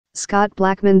Scott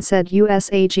Blackmun said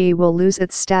USAG will lose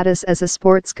its status as a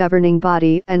sports governing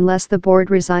body unless the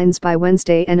board resigns by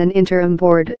Wednesday and an interim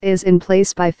board is in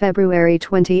place by February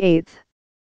 28.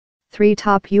 3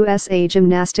 top USA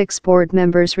Gymnastics board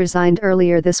members resigned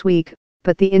earlier this week,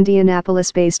 but the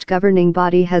Indianapolis-based governing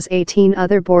body has 18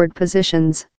 other board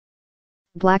positions.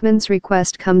 Blackmun's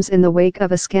request comes in the wake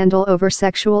of a scandal over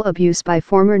sexual abuse by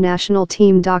former national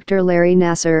team Dr. Larry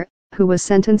Nassar, who was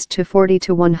sentenced to 40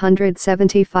 to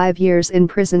 175 years in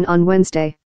prison on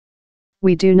Wednesday.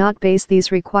 We do not base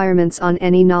these requirements on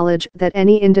any knowledge that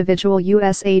any individual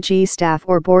USAG staff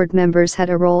or board members had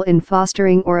a role in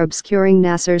fostering or obscuring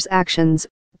Nassar's actions,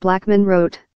 Blackmun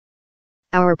wrote.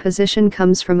 Our position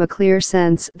comes from a clear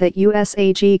sense that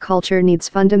USAG culture needs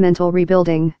fundamental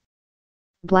rebuilding.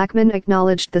 Blackmun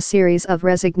acknowledged the series of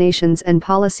resignations and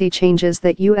policy changes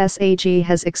that USAG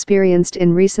has experienced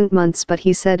in recent months, but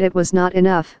he said it was not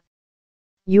enough.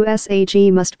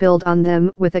 USAG must build on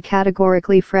them with a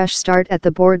categorically fresh start at the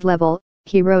board level,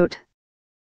 he wrote.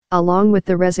 Along with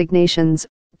the resignations,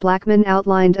 Blackmun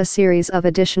outlined a series of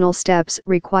additional steps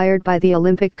required by the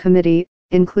Olympic Committee,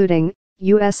 including,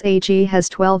 USAG has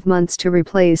 12 months to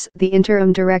replace the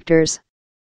interim directors.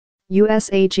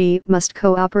 USAG must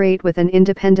cooperate with an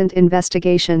independent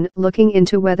investigation looking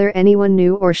into whether anyone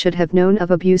knew or should have known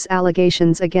of abuse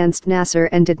allegations against Nassar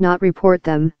and did not report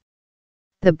them.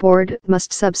 The board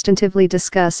must substantively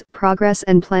discuss progress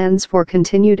and plans for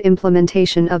continued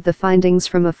implementation of the findings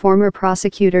from a former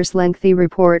prosecutor's lengthy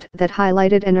report that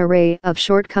highlighted an array of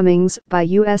shortcomings by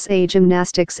USA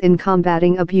Gymnastics in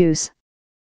combating abuse.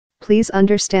 Please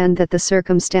understand that the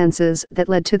circumstances that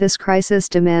led to this crisis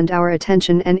demand our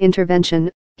attention and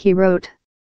intervention, he wrote.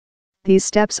 These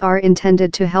steps are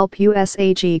intended to help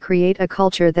USAG create a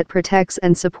culture that protects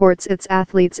and supports its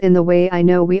athletes in the way I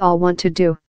know we all want to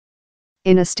do.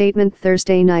 In a statement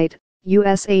Thursday night,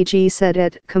 USAG said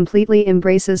it completely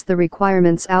embraces the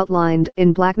requirements outlined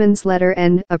in Blackmun's letter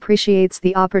and appreciates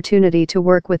the opportunity to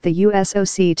work with the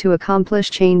USOC to accomplish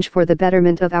change for the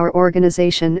betterment of our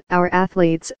organization, our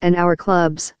athletes, and our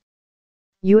clubs.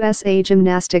 USA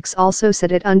Gymnastics also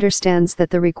said it understands that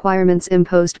the requirements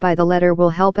imposed by the letter will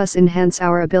help us enhance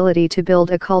our ability to build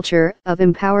a culture of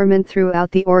empowerment throughout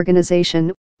the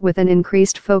organization, with an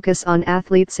increased focus on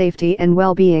athlete safety and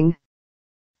well-being.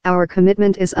 Our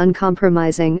commitment is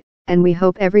uncompromising, and we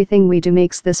hope everything we do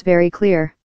makes this very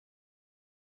clear.